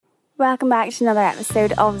Welcome back to another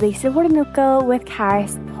episode of the Supporting Local with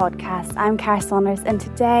Caris podcast. I'm Caris Saunders, and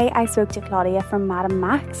today I spoke to Claudia from Madame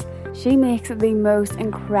Max. She makes the most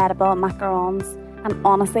incredible macarons, and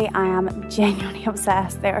honestly I am genuinely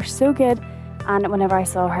obsessed. They are so good, and whenever I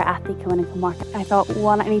saw her at the Coenico Market, I thought,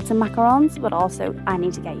 one, I need some macarons, but also I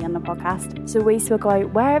need to get you on the podcast. So we spoke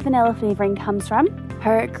about where vanilla flavouring comes from,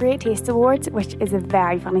 her Great Taste Awards, which is a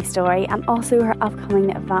very funny story, and also her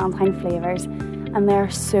upcoming Valentine flavours. And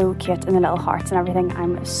they're so cute in the little hearts and everything.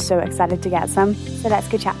 I'm so excited to get some. So let's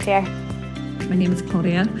go chat to her. My name is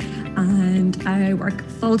Claudia and I work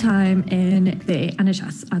full-time in the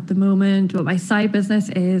NHS at the moment, but my side business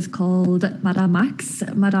is called Madame Max.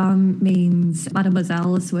 Madame means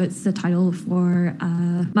mademoiselle, so it's the title for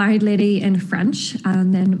a married lady in French,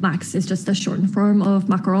 and then Max is just a shortened form of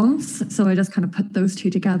macarons. So I just kind of put those two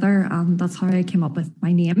together, and that's how I came up with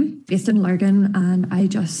my name. Based in Lurgan, and I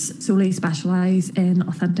just solely specialise in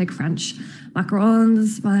authentic French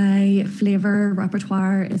macarons. My flavour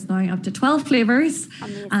repertoire is now up to 12 flavours.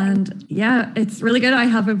 Amazing. And yeah, it's really good. I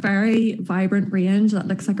have a very vibrant range that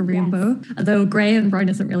looks like a rainbow, although grey and brown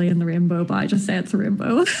isn't really in the rainbow, but I just say it's a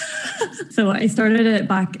rainbow. So I started it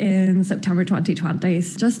back in September 2020,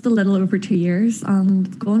 just a little over 2 years,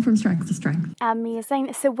 and going from strength to strength.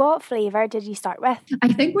 Amazing. So what flavour did you start with?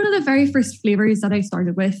 I think one of the very first flavours that I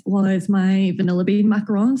started with was my vanilla bean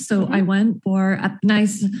macaron. So I went for a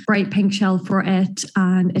nice bright pink shell for it,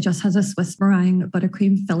 and it just has a Swiss meringue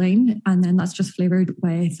buttercream filling, and then that's just flavoured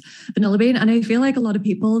with vanilla bean. And I feel like a lot of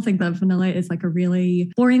people think that vanilla is like a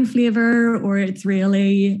really boring flavour, or it's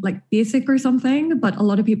really like basic or something, but a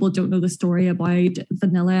lot of people don't know the story about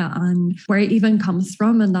vanilla and where it even comes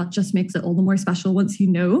from, and that just makes it all the more special once you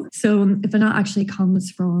know. So vanilla actually comes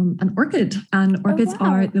from an orchid, and orchids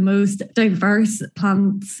are the most diverse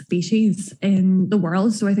plant species in the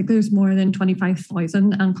world. So I think there's more than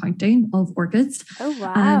 25,000 and counting of orchids. Oh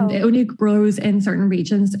wow. And it only grows in certain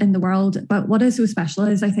regions in the world. But what is so special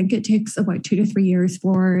is I think it takes about 2 to 3 years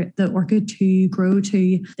for the orchid to grow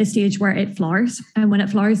to the stage where it flowers. And when it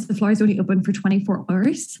flowers, the flowers only open for 24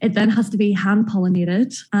 hours. It then has to be hand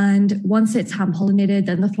pollinated. And once it's hand pollinated,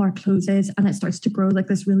 then the flower closes and it starts to grow like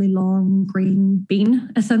this really long green bean,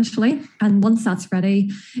 essentially. And once that's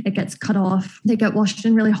ready, it gets cut off. They get washed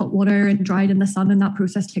in really hot water and dried in the sun. And that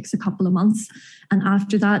process takes a couple of months. And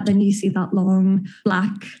after that, then you see that long,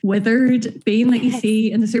 black, withered bean that you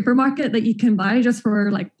see in the supermarket that you can buy just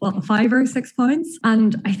for like, what, £5 or £6.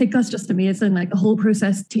 And I think that's just amazing. Like the whole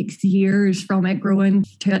process takes years from it growing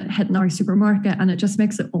to it hitting our supermarket, and it just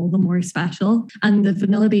makes it all the more special. And the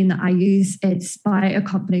vanilla bean that I use, it's by a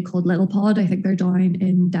company called Little Pod. I think they're down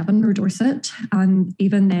in Devon or Dorset. And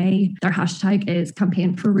even their hashtag is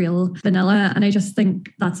Campaign for Real Vanilla. And I just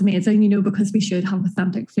think that's amazing, because we should have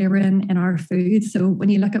authentic flavouring in our food. So when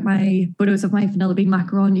you look at my photos of my vanilla bean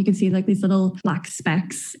macaron, you can see like these little black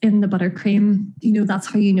specks in the buttercream. That's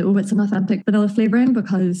how you know it's an authentic vanilla flavouring,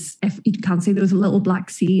 because if you can't see those little black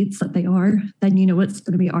seeds that they are, then you know it's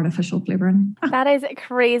going to be artificial flavouring. That is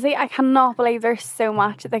crazy. I cannot believe there's so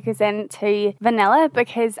much that goes into vanilla,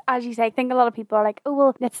 because as you say, I think a lot of people are like, oh,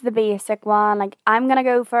 well, it's the basic one. Like I'm going to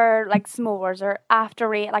go for like s'mores or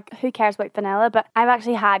after eight. Like who cares about vanilla? But I've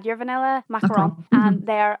actually had your vanilla macaron and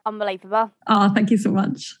they're unbelievable. Oh, thank you so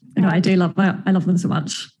much. I do love it. I love them so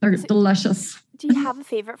much. They're delicious. Do you have a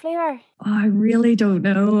favourite flavour? Oh, I really don't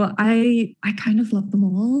know. I kind of love them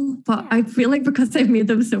all, but I feel like because I've made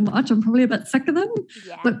them so much, I'm probably a bit sick of them.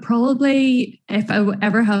 Yeah. But probably if I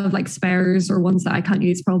ever have like spares or ones that I can't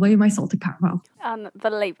use, probably my salted caramel.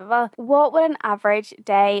 Unbelievable. What would an average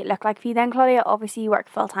day look like for you then, Claudia? Obviously you work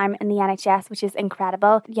full-time in the NHS, which is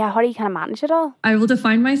incredible. Yeah, how do you kind of manage it all? I will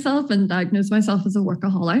define myself and diagnose myself as a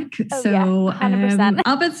workaholic. Oh, so 100%.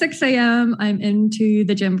 Up at 6 a.m, I'm into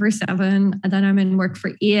the gym for 7, and then I'm in work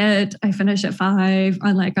for 8. I finish at 5,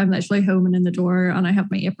 and like I'm literally home and in the door, and I have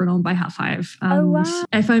my apron on by 5:30. And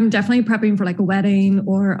if I'm definitely prepping for like a wedding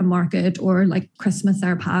or a market or like Christmas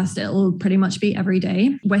there past, it'll pretty much be every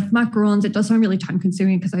day. With macarons, it does sound really time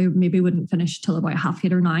consuming because I maybe wouldn't finish till about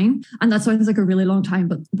 8:30 or 9, and that sounds like a really long time.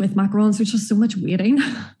 But with macarons, there's just so much waiting.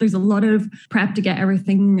 There's a lot of prep to get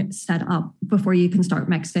everything set up before you can start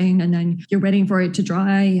mixing, and then you're waiting for it to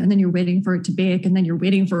dry, and then you're waiting for it to bake, and then you're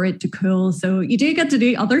waiting for it to cool. So you do get to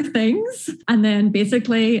do other things, and then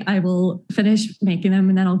basically I will finish making them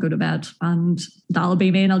and then I'll go to bed, and that'll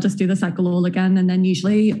be me, and I'll just do the cycle all again. And then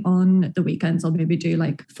usually on the weekends I'll maybe do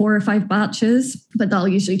like 4 or 5 batches, but that'll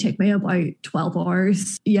usually take me about 12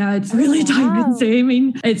 hours. Yeah, it's really time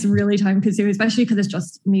consuming. It's really time consuming, especially because it's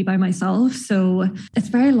just me by myself. So it's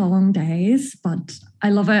very long days, but I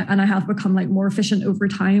love it. And I have become like more efficient over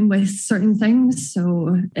time with certain things.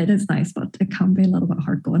 So it is nice, but it can be a little bit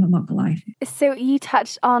hard going, I'm not gonna lie. So you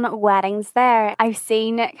touched on weddings there. I've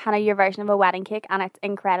seen kind of your version of a wedding cake and it's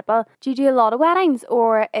incredible. Do you do a lot of weddings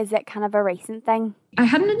or is it kind of a recent thing? I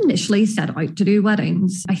hadn't initially set out to do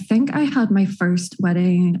weddings. I think I had my first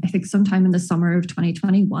wedding, I think sometime in the summer of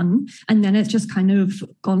 2021. And then it's just kind of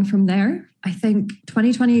gone from there. I think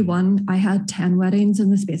 2021, I had 10 weddings in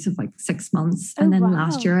the space of like 6 months. And then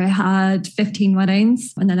last year I had 15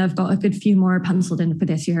 weddings. And then I've got a good few more penciled in for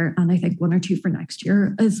this year. And I think 1 or 2 for next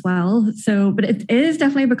year as well. So, but it is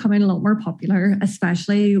definitely becoming a lot more popular,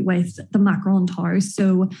 especially with the macaron towers.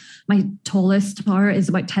 So my tallest tower is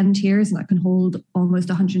about 10 tiers and that can hold almost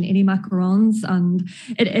 180 macarons. And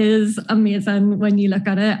it is amazing when you look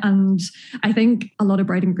at it. And I think a lot of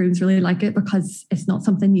bride and grooms really like it because it's not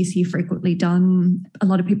something you see frequently done. A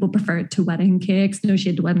lot of people prefer it to wedding cakes. No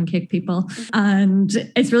shade to wedding cake people. And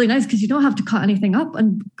it's really nice because you don't have to cut anything up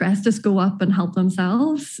and guests just go up and help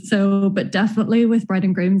themselves. So, but definitely with bride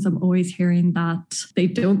and grooms, I'm always hearing that they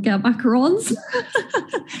don't get macarons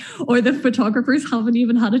or the photographers haven't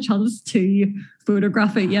even had a chance to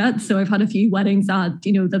photograph it yet. So I've had a few weddings that,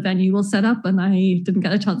 you know, the venue will set up and I didn't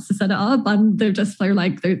get a chance to set it up and they're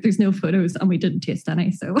like, there's no photos and we didn't taste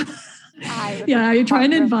any. So yeah, I try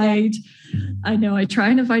and invite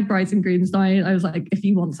brides and grooms now. I was like, if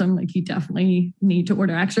you want some, like you definitely need to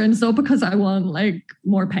order extra. And so because I want like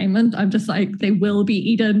more payment, I'm just like, they will be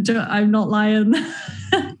eaten. I'm not lying.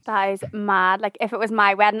 That is mad. Like if it was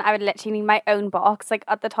my wedding, I would literally need my own box like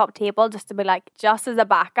at the top table just to be like, just as a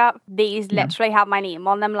backup, these literally have my name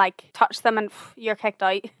on them, like touch them and you're kicked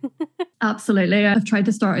out. Absolutely. I've tried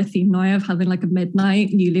to start a theme now of having like a midnight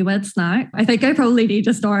newlywed snack. I think I probably need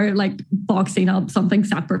to start like boxing up something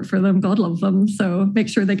separate for them. God love them. So make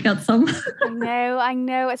sure they get some. I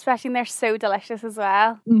know, especially when they're so delicious as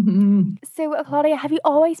well. Mm-hmm. So Claudia, have you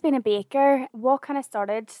always been a baker? What kind of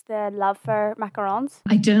started the love for macarons?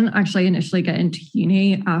 I didn't actually initially get into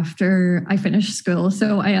uni after I finished school.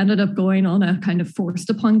 So I ended up going on a kind of forced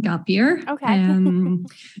upon gap year. Okay.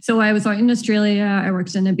 So I was out in Australia. I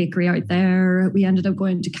worked in a bakery out there. We ended up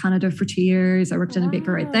going to Canada for 2 years. I worked in a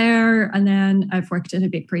bakery out there. And then I've worked in a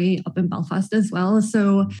bakery up in Belfast as well.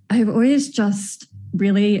 So I've always just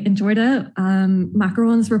really enjoyed it.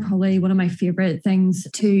 Macarons were probably one of my favorite things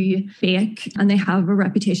to bake, and they have a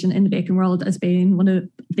reputation in the baking world as being one of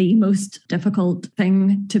the most difficult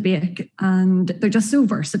thing to bake, and they're just so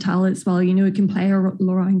versatile as well. You know, you can play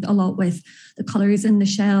around a lot with the colors in the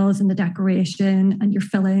shells and the decoration and your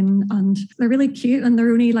filling, and they're really cute, and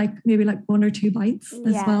they're only like maybe like 1 or 2 bites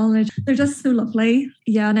as well. They're just so lovely.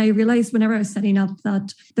 Yeah, and I realized whenever I was setting up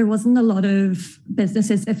that there wasn't a lot of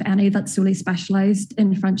businesses, if any, that solely specialized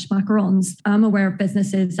in French macarons. I'm aware of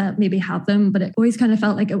businesses that maybe have them, but it always kind of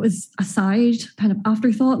felt like it was a side kind of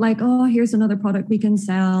afterthought, like, oh, here's another product we can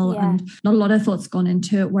sell. Yeah. And not a lot of thought's gone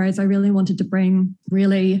into it, whereas I really wanted to bring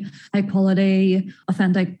really high quality,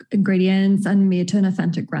 authentic ingredients and made to an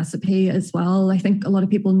authentic recipe as well. I think a lot of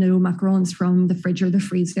people know macarons from the fridge or the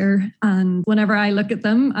freezer. And whenever I look at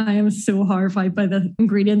them, I am so horrified by the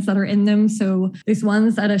ingredients that are in them. So there's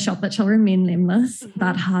ones at a shop that shall remain nameless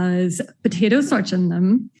that has potato starch in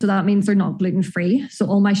them. So that means they're not gluten-free. So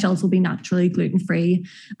all my shells will be naturally gluten-free.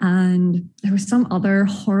 And there was some other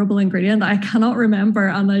horrible ingredient that I cannot remember.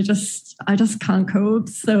 And I just can't cope.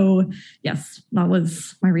 So yes, that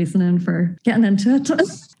was my reasoning for getting into it.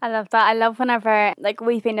 I love that. I love whenever, like,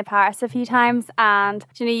 we've been to Paris a few times and,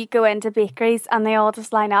 you know, you go into bakeries and they all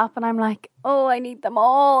just line up and I'm like, oh, I need them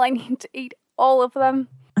all. I need to eat all of them.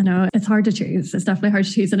 I know, it's hard to choose. It's definitely hard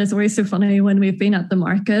to choose. And it's always so funny when we've been at the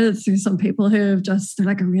markets, there's some people who have just, they're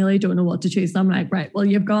like, I really don't know what to choose. And I'm like, right, well,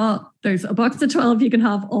 there's a box of 12, you can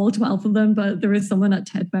have all 12 of them. But there was someone at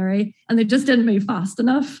Tedbury and they just didn't move fast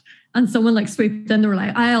enough. And someone like swooped in, they were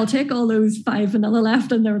like, I'll take all those 5 vanilla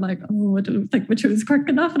left. And they were like, oh, I don't think we chose quick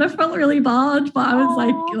enough. And I felt really bad, but I was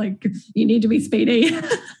like, you need to be speedy.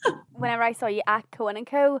 Whenever I saw you at Cohen &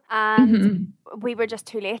 Co. and we were just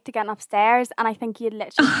too late to get upstairs, and I think you'd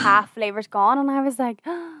literally half flavours gone, and I was like,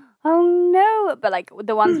 oh no. But like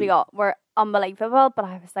the ones we got were unbelievable, but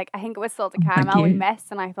I was like, I think it was salted caramel we missed,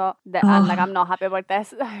 and I thought that I'm not happy about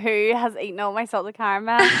this. Who has eaten all my salted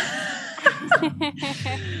caramel?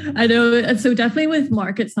 I know. And so definitely with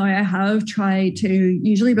markets now, I have tried to,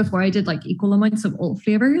 usually before I did like equal amounts of all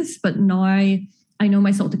flavours, but now I know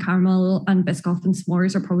my salted caramel and Biscoff and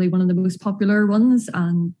s'mores are probably one of the most popular ones,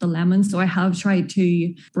 and the lemon. So I have tried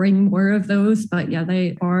to bring more of those, but yeah,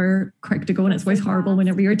 they are quick to go, and it's always horrible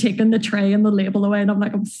whenever you're taking the tray and the label away. And I'm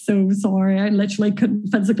like, I'm so sorry. I literally couldn't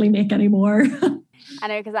physically make any more. I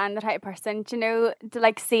know, because I'm the type of person, you know, to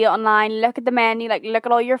like see it online, look at the menu, like look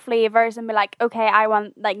at all your flavours and be like, okay, I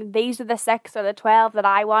want, like, these are the 6 or the 12 that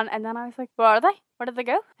I want. And then I was like, where are they? Where did they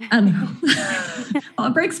go? I know. Oh,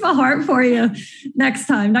 it breaks my heart for you. Next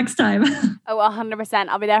time. Oh, 100%.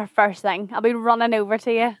 I'll be there first thing. I'll be running over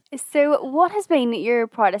to you. So what has been your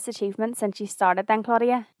proudest achievement since you started then,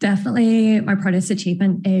 Claudia? Definitely my proudest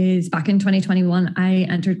achievement is back in 2021, I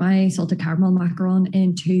entered my salted caramel macaron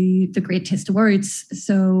into the Great Taste Awards.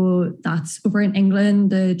 So that's over in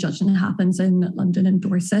England. The judging happens in London and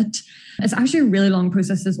Dorset. It's actually a really long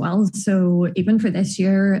process as well. So even for this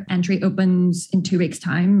year, entry opens in 2 weeks'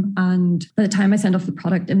 time. And by the time I send off the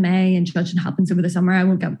product in May and judging happens over the summer, I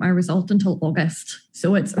won't get my result until August.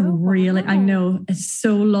 So it's really, I know, it's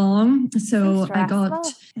so long. So I got,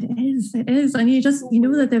 it is. And you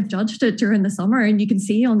know that they've judged it during the summer, and you can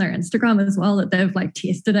see on their Instagram as well that they've like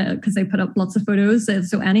tasted it because they put up lots of photos.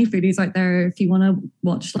 So any foodies out there, if you want to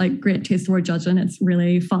watch like Great Taste Award judging, it's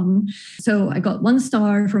really fun. So I got 1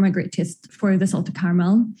 star for my Great Taste for the salted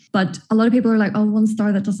caramel. But a lot of people are like, oh, 1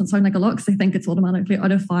 star, that doesn't sound like a lot, because I think it's automatically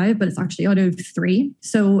out of 5, but it's actually out of 3.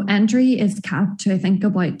 So entry is capped to, I think,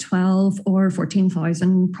 about 12 or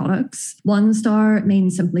 14,000 products. 1 star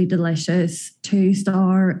means simply delicious. 2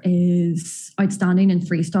 star is outstanding, and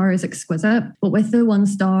 3 star is exquisite. But with the 1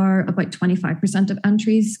 star, about 25% of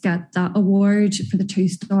entries get that award. For the 2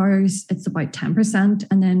 stars, it's about 10%.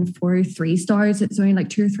 And then for 3 stars, it's only like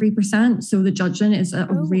 2 or 3%. So the judging is at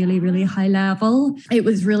a really, really high level. It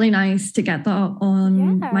was really nice to get that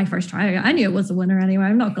on my first try. I knew it was a winner anyway,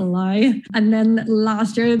 I'm not gonna lie. And then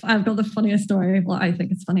last year, I've got the funniest story. Well, I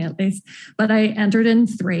think it's funny at least. But I entered in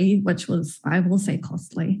 3, which was, I will say,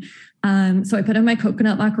 costly. So I put in my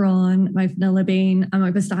coconut macaron, my vanilla bean, and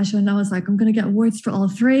my pistachio, and I was like, I'm going to get awards for all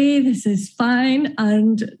 3. This is fine.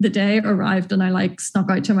 And the day arrived, and I like snuck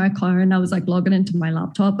out to my car, and I was like logging into my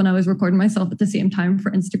laptop, and I was recording myself at the same time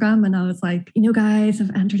for Instagram. And I was like, you know, guys,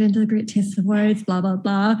 I've entered into the Great Taste Awards, blah, blah,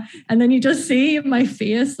 blah. And then you just see my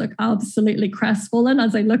face like absolutely crestfallen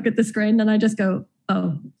as I look at the screen, and I just go,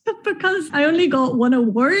 oh, because I only got 1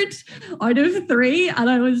 award out of 3, and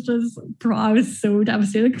I was so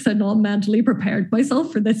devastated because I'd not mentally prepared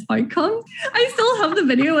myself for this outcome. I still have the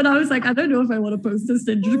video, and I was like, I don't know if I want to post this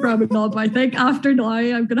to Instagram or not, but I think after now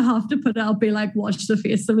I'm going to have to put it up, be like, watch the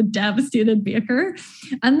face of a devastated baker.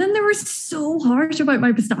 And then they were so harsh about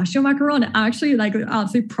my pistachio macaron. Actually, like,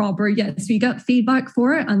 absolutely proper, yes, you get feedback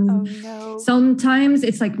for it, and sometimes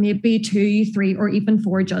it's like maybe 2, 3, or even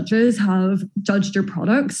 4 judges have judged your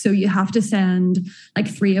products. So you have to send like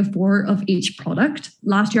 3 or 4 of each product.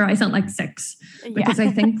 Last year I sent like 6 because I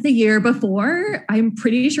think the year before, I'm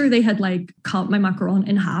pretty sure they had like cut my macaron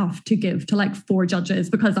in half to give to like 4 judges,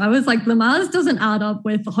 because I was like, the math doesn't add up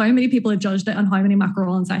with how many people have judged it and how many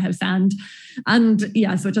macarons I have sent. And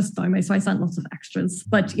yeah, so it just annoyed me. So I sent lots of extras.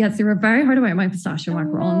 But yes, they were very hard about my pistachio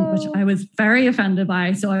macaron, which I was very offended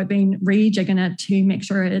by. So I've been rejigging it to make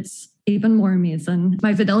sure it's even more amazing.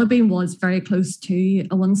 My vanilla bean was very close to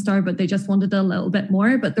a 1 star, but they just wanted a little bit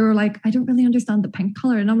more. But they were like, I don't really understand the pink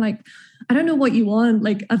color. And I'm like, I don't know what you want.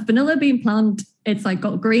 Like a vanilla bean plant, it's like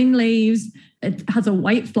got green leaves. It has a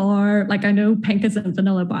white flower. Like, I know pink isn't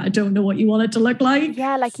vanilla, but I don't know what you want it to look like.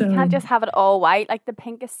 Yeah, like you can't just have it all white. Like the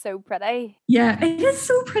pink is so pretty. Yeah, it is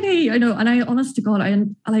so pretty. I know. And I, honest to God,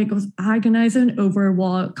 I was agonizing over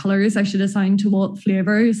what colors I should assign to what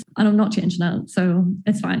flavors. And I'm not changing it. So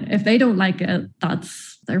it's fine. If they don't like it,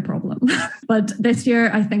 that's their problem. But this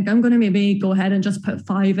year, I think I'm going to maybe go ahead and just put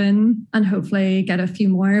 5 in and hopefully get a few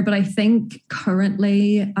more. But I think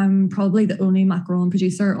currently I'm probably the only macaron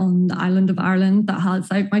producer on the island of Ireland that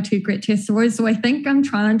has like my 2 Great Taste Awards. So I think I'm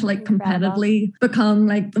trying to like competitively become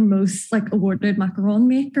like the most like awarded macaron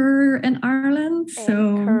maker in Ireland.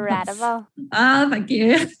 So incredible. Thank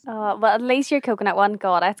you. Oh, well, at least your coconut one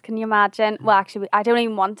got it. Can you imagine? Well, actually, I don't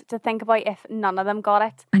even want to think about if none of them got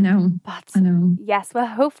it. I know. But I know. Yes, well,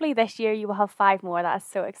 hopefully this year you will have 5 more. That is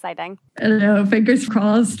so exciting. I know. Fingers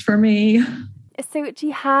crossed for me. So do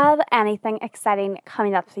you have anything exciting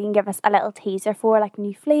coming up so you can give us a little teaser for, like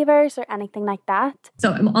new flavours or anything like that?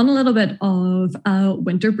 So I'm on a little bit of a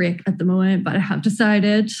winter break at the moment, but I have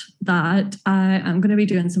decided that I am going to be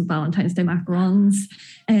doing some Valentine's Day macarons.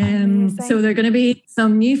 So they're going to be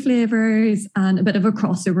some new flavours and a bit of a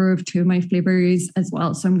crossover of 2 of my flavours as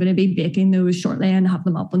well. So I'm going to be baking those shortly and have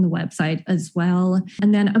them up on the website as well.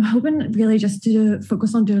 And then I'm hoping really just to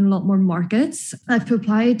focus on doing a lot more markets. I've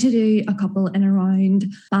applied to do a couple in around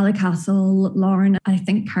Ballycastle, Lauren, I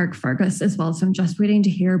think Carrickfergus as well. So I'm just waiting to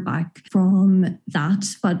hear back from that.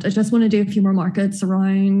 But I just want to do a few more markets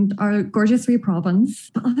around our gorgeous wee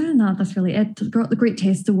province. But other than that, that's really it. Got the Great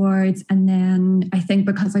Taste Awards. And then I think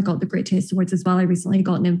because I got the Great Taste Awards as well, I recently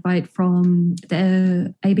got an invite from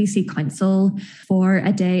the ABC Council for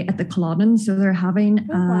a day at the Culloden. So they're having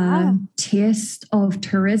a Taste of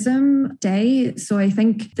Tourism day. So I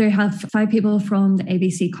think they have 5 people from the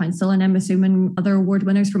ABC Council, and I'm assuming other award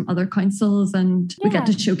winners from other councils, and we get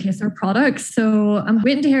to showcase our products. So I'm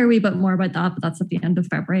waiting to hear a wee bit more about that, but that's at the end of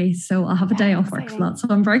February. So I'll have a day off work for that. So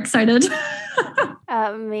I'm very excited.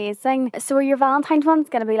 Amazing. So are your Valentine's ones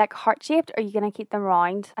going to be like heart-shaped, or are you going to keep them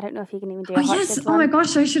round? I don't know if you can even do a heart-shaped one. Oh my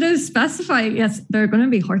gosh, I should have specified. Yes, they're going to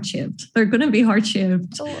be heart-shaped.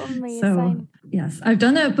 Oh, amazing. So, yes, I've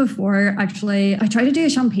done it before. Actually, I tried to do a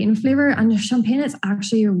champagne flavor, and champagne is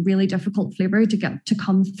actually a really difficult flavor to get to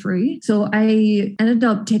come through. So I ended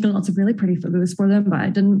up taking lots of really pretty photos for them, but I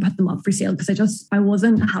didn't put them up for sale because I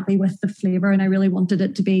wasn't happy with the flavor, and I really wanted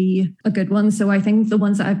it to be a good one. So I think the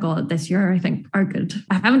ones that I've got this year, I think are good.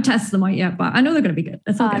 I haven't tested them out yet, but I know they're going to be good.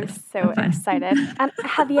 It's all good. I'm so excited. And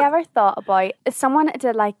have you ever thought about, if someone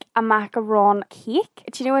did like a macaron cake,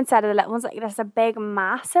 do you know, instead of the little ones, like there's a big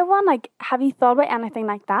massive one, like have you thought about anything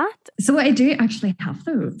like that? So I do actually have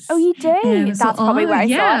those. Oh, you do? That's probably where I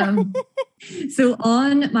saw it. So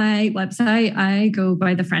on my website, I go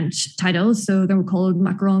by the French titles. So they're called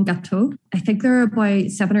macaron gâteau. I think they're about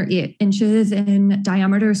 7 or 8 inches in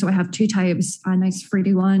diameter. So I have 2 types, a nice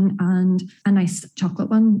fruity one and a nice chocolate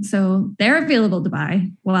one. So they're available to buy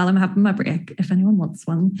while I'm having my break if anyone wants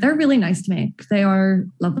one. They're really nice to make. They are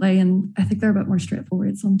lovely, and I think they're a bit more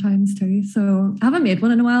straightforward sometimes too. So I haven't made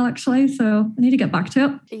one in a while actually, so I need to get back to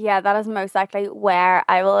it. Yeah, that is most likely where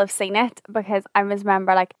I will have seen it, because I just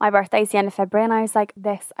remember like my birthday's the end of February, and I was like,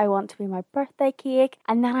 this I want to be my birthday cake.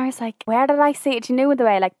 And then I was like, where did I see it? Do you know the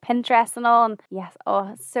way like Pinterest and all? And yes,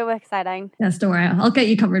 so exciting. Yes, don't worry. I'll get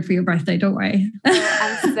you covered for your birthday. Don't worry.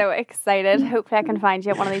 I'm so excited. Hopefully I can find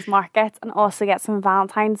you at one of these markets and also get some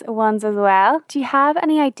Valentine's ones as well. Do you have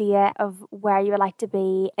any idea of where you would like to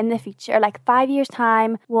be in the future? Like 5 years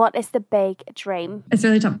time, what is the big dream? It's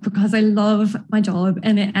really tough because I love my job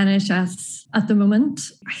in the NHS at the moment.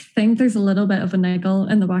 I think there's a little bit of a niggle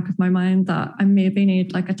in the back of my mind that I maybe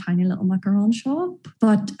need like a tiny little macaron shop.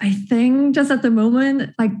 But I think just at the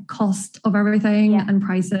moment, like cost of everything and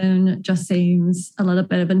pricing just seems a little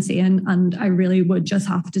bit of insane. And I really would just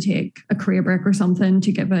have to take a career break or something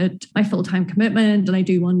to give it my full-time commitment. And I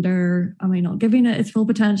do wonder, am I not giving it its full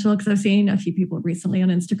potential? Because I've seen a few people recently on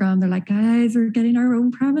Instagram, they're like, guys, we're getting our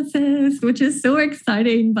own premises, which is so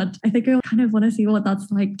exciting. But I think I kind of want to see what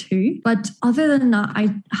that's like too. But other than that,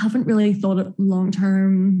 I haven't really thought it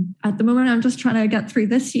long-term. At the moment, I'm just trying to get through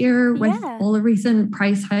this year with all the recent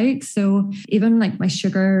price hikes. So even like my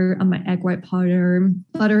sugar and my egg white powder,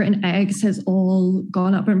 butter and eggs has all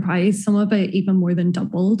gone up in price. Some of it even more than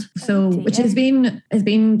doubled. So which has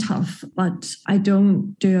been tough, but I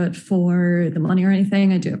don't do it for the money or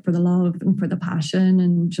anything. I do it for the love and for the passion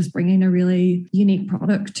and just bringing a really unique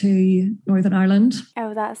product to Northern Ireland.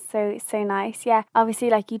 Oh, that's so nice. Yeah, obviously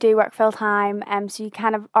like you do work full time, so you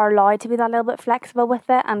kind of are allowed to be that little bit flexible with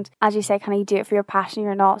it. And as you say, kind of you do it for your passion.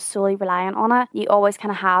 You're not solely reliant on it. You always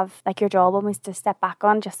kind of have like your job almost to step back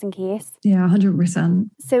on just in case. Yeah, 100%.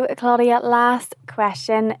 So Claudia, last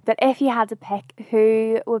question, but if you had to pick,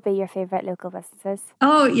 who would be your favourite local businesses?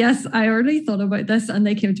 Oh yes, I already thought about this and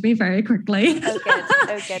they came to me very quickly.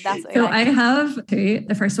 Oh good. That's what so I have 2.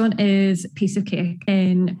 The first one is Piece of Cake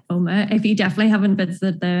in Omagh. If you definitely haven't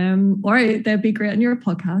visited them, or they'd be great on your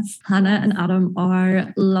podcast. Hannah and Adam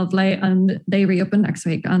are lovely and they reopen next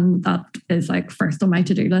week, and that is like first on my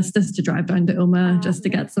to-do list is to drive down to Omagh just to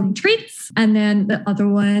get some treats. And then the other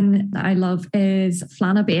one that I love is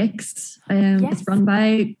Flana Bakes. It's run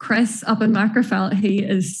by Chris up in Macrofelt. He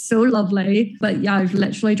is so lovely. But yeah, I've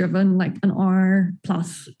literally driven like an hour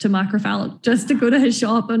plus to Macrofelt just to go to his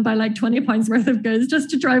shop and buy like £20 worth of goods just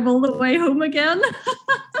to drive all the way home again.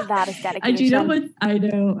 That is dedication. And you know what? I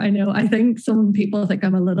know. I think some people think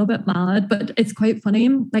I'm a little bit mad, but it's quite funny.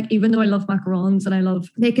 Like, even though I love macarons and I love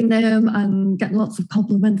making them and getting lots of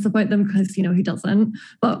compliments about them, because, you know, who doesn't?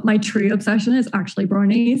 But my true obsession is actually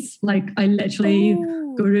brownies. Like, I literally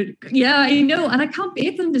go to, I know. And I can't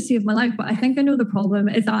bake them to save my life, but I think I know the problem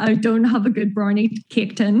is that I don't have a good brownie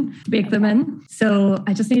cake tin to bake them in. So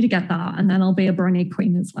I just need to get that, and then I'll be a brownie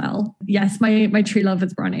queen as well. Yes, my true love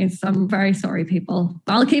is brownies. I'm very sorry, people.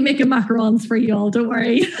 But I'll keep making macarons for you all, don't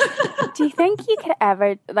worry. Do you think you could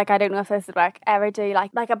ever, like, I don't know if this would work, ever do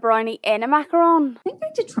like a brownie in a macaron? I think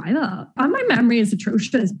I did try that. And my memory is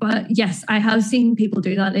atrocious, but yes, I have seen people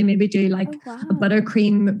do that. They maybe do like a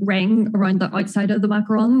buttercream ring around the outside of the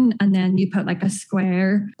macaron, and then you put like a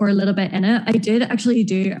square or a little bit in it. I did actually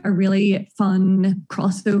do a really fun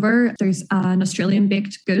crossover. There's an Australian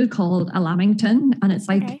baked good called a Lamington, and it's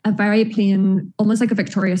like a very plain, almost like a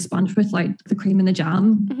Victoria sponge with like the cream and the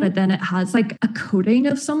jam, but then it has like a coating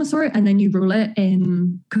of some sort, and then you roll it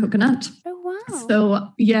in coconut.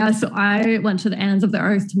 So I went to the ends of the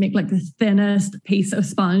earth to make like the thinnest piece of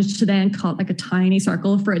sponge to then cut like a tiny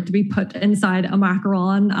circle for it to be put inside a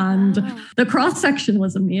macaron. And the cross section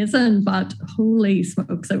was amazing, but holy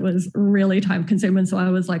smokes, it was really time consuming. So I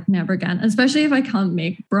was like, never again, especially if I can't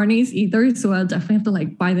make brownies either. So I'll definitely have to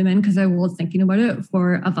like buy them in, because I was thinking about it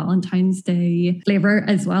for a Valentine's Day flavor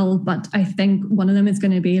as well. But I think one of them is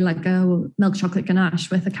going to be like a milk chocolate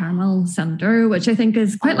ganache with a caramel center, which I think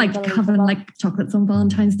is quite like having like chocolates on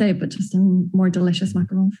Valentine's Day, but just in more delicious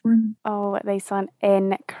macaron form. Oh, they sound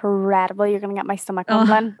incredible. You're going to get my stomach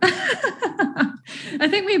rumbling. I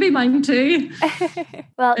think maybe mine too.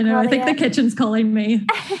 Well, I know, Claudia, I think the kitchen's calling me.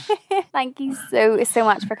 Thank you so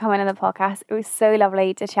much for coming on the podcast. It was so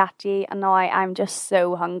lovely to chat to you, and now I'm just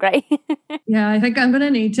so hungry. Yeah, I think I'm gonna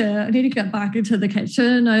need to get back into the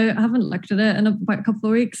kitchen. I haven't looked at it in about a couple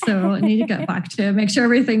of weeks, so I need to get back to it, make sure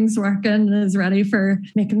everything's working and is ready for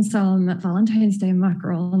making some Valentine's Day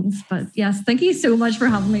macarons. But yes, thank you so much for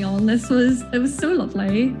having me on. It was so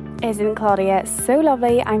lovely. Isn't Claudia so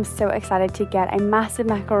lovely? I'm so excited to get a massive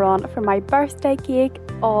macaron for my birthday cake,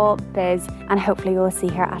 all biz, and hopefully we'll see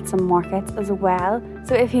her at some markets as well.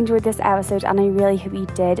 So if you enjoyed this episode, and I really hope you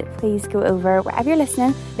did, please go over wherever you're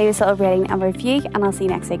listening, leave us a little rating and review, and I'll see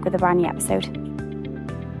you next week with a brand new episode.